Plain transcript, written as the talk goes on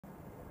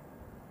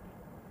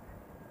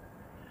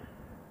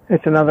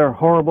It's another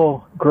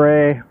horrible,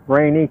 gray,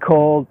 rainy,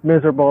 cold,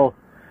 miserable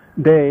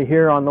day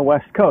here on the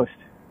West Coast.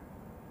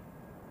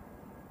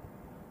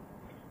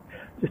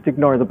 Just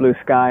ignore the blue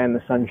sky and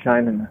the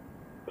sunshine and the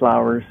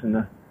flowers and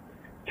the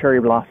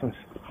cherry blossoms.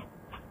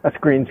 That's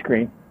green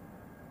screen.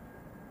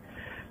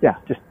 Yeah,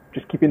 just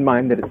keep in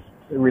mind that it's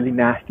a really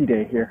nasty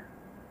day here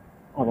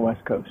on the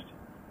West Coast.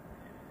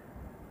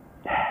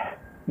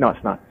 No,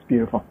 it's not. It's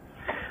beautiful.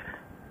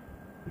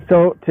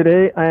 So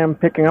today I am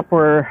picking up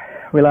where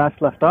we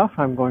last left off.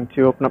 I'm going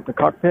to open up the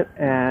cockpit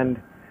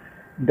and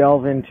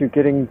delve into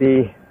getting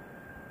the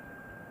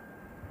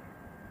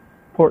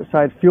port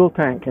side fuel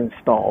tank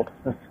installed.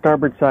 The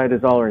starboard side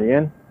is already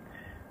in.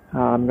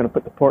 I'm going to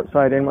put the port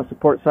side in. Once the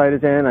port side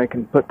is in, I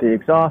can put the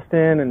exhaust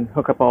in and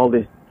hook up all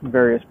the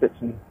various bits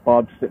and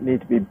bobs that need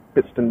to be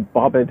bitsed and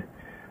bobbed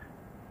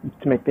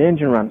to make the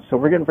engine run. So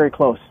we're getting very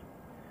close.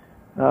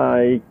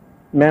 I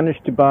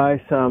managed to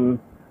buy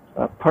some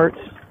parts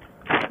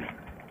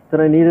that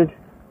I needed,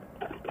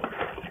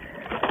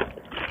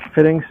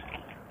 fittings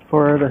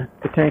for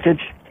the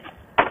tankage,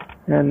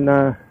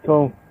 and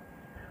so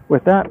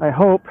with that I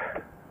hope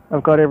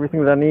I've got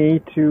everything that I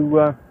need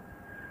to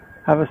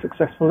have a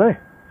successful day.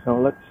 So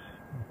let's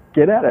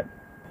get at it.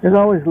 There's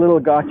always little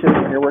gotchas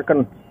when you're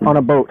working on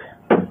a boat.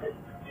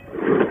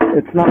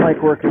 It's not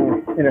like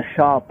working in a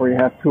shop where you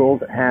have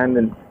tools at hand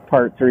and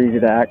parts are easy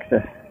to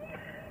access.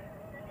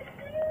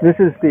 This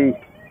is the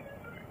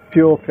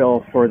fuel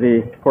fill for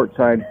the port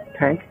side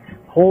tank.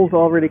 Holes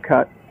already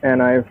cut,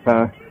 and I've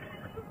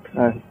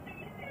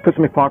put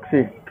some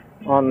epoxy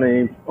on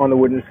the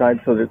wooden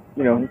side so that,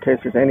 you know, in case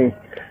there's any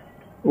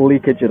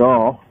leakage at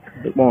all,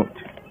 it won't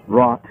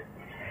rot.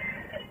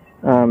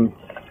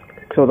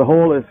 So the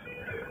hole is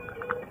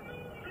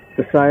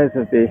the size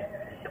of the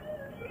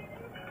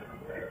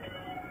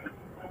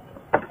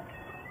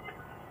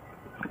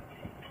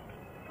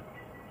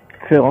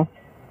fill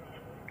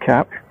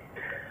cap,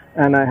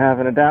 and I have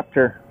an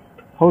adapter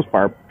hose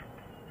barb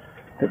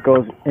that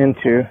goes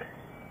into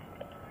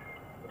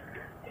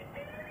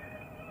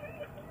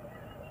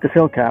the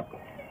fill cap.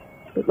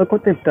 But look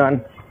what they've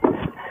done.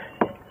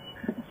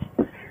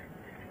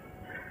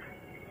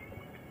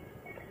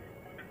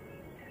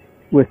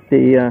 With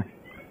the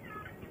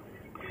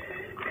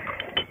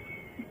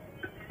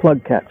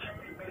plug catch.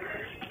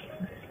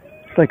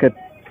 It's like a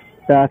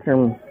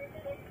bathroom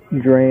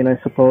drain, I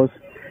suppose,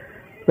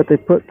 but they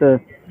put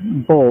the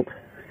bolt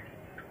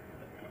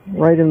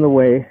right in the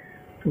way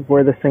of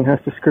where this thing has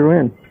to screw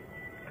in.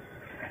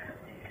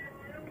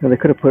 Now, they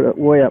could have put it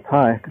way up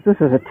high, because this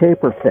is a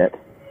taper fit.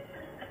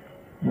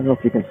 I don't know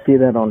if you can see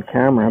that on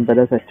camera, but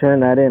as I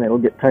turn that in, it'll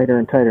get tighter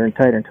and tighter and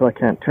tighter until I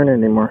can't turn it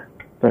anymore.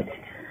 But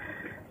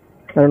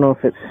I don't know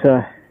if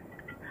it's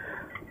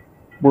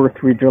worth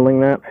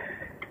re-drilling that,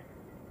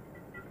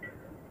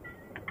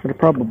 but it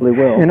probably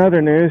will. In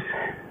other news,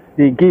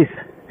 the geese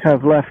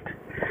have left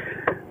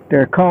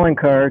their calling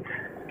cards,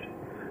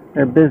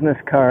 their business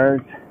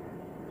cards,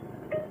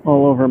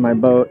 all over my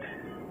boat.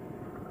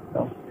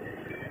 So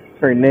it's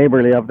very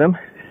neighborly of them.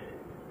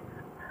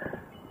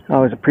 I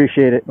always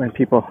appreciate it when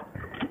people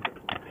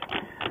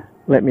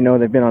let me know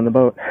they've been on the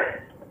boat.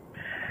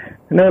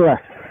 And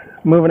nevertheless,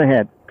 moving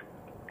ahead.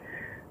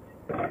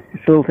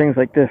 It's little things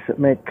like this that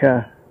make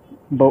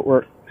boat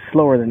work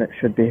slower than it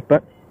should be,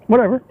 but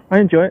whatever, I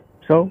enjoy it,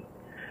 so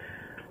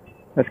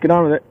let's get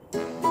on with it.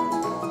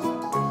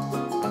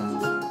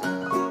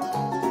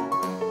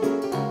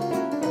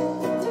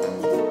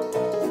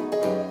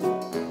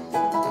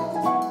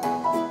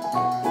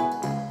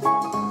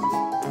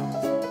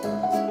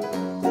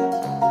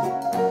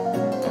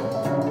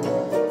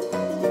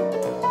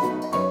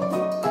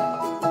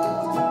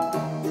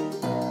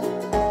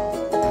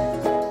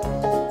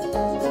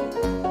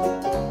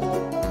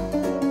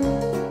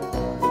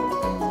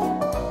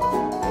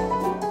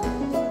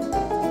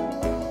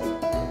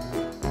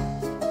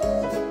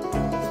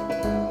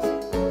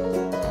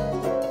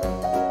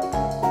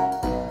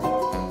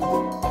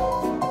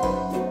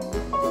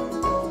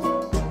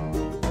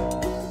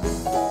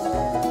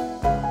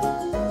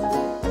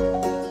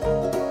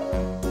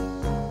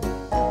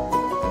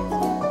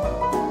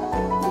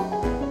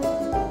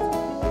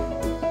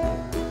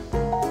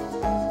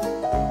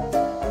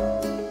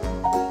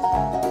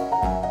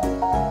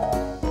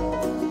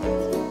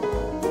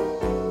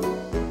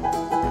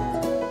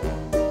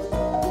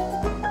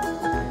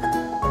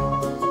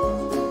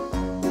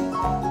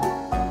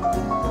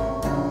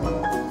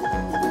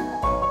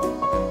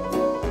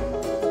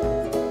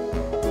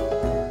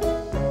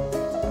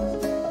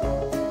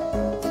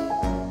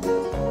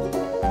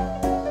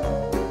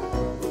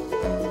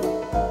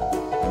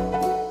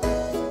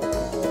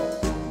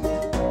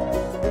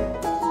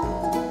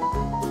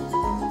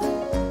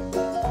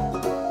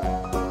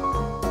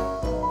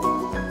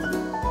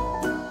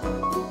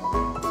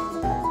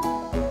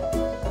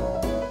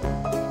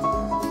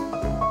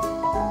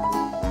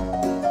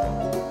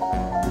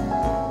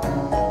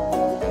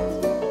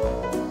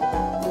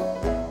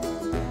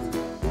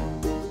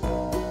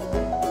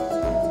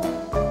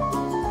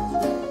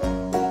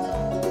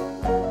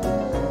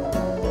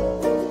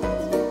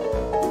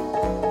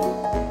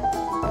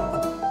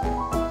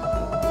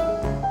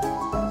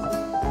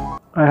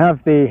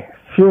 the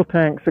fuel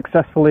tank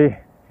successfully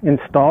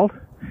installed,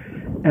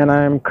 and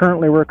I'm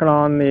currently working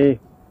on the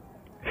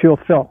fuel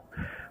fill.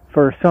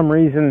 For some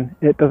reason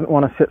it doesn't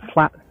want to sit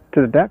flat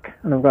to the deck,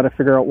 and I've got to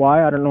figure out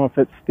why. I don't know if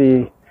it's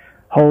the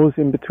hose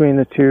in between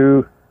the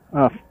two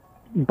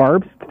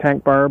barbs, the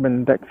tank barb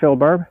and deck fill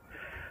barb,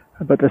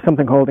 but there's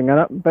something holding it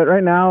up. But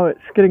right now it's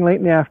getting late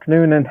in the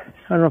afternoon, and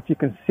I don't know if you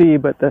can see,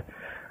 but the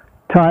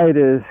tide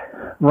is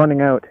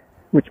running out,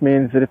 which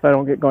means that if I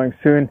don't get going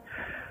soon,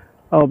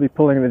 I'll be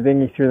pulling the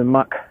dinghy through the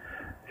muck.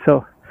 So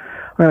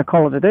I'm going to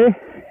call it a day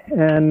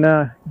and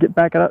get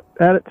back at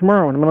it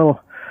tomorrow when I'm a little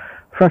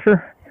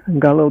fresher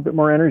and got a little bit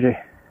more energy.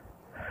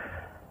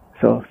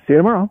 So see you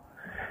tomorrow.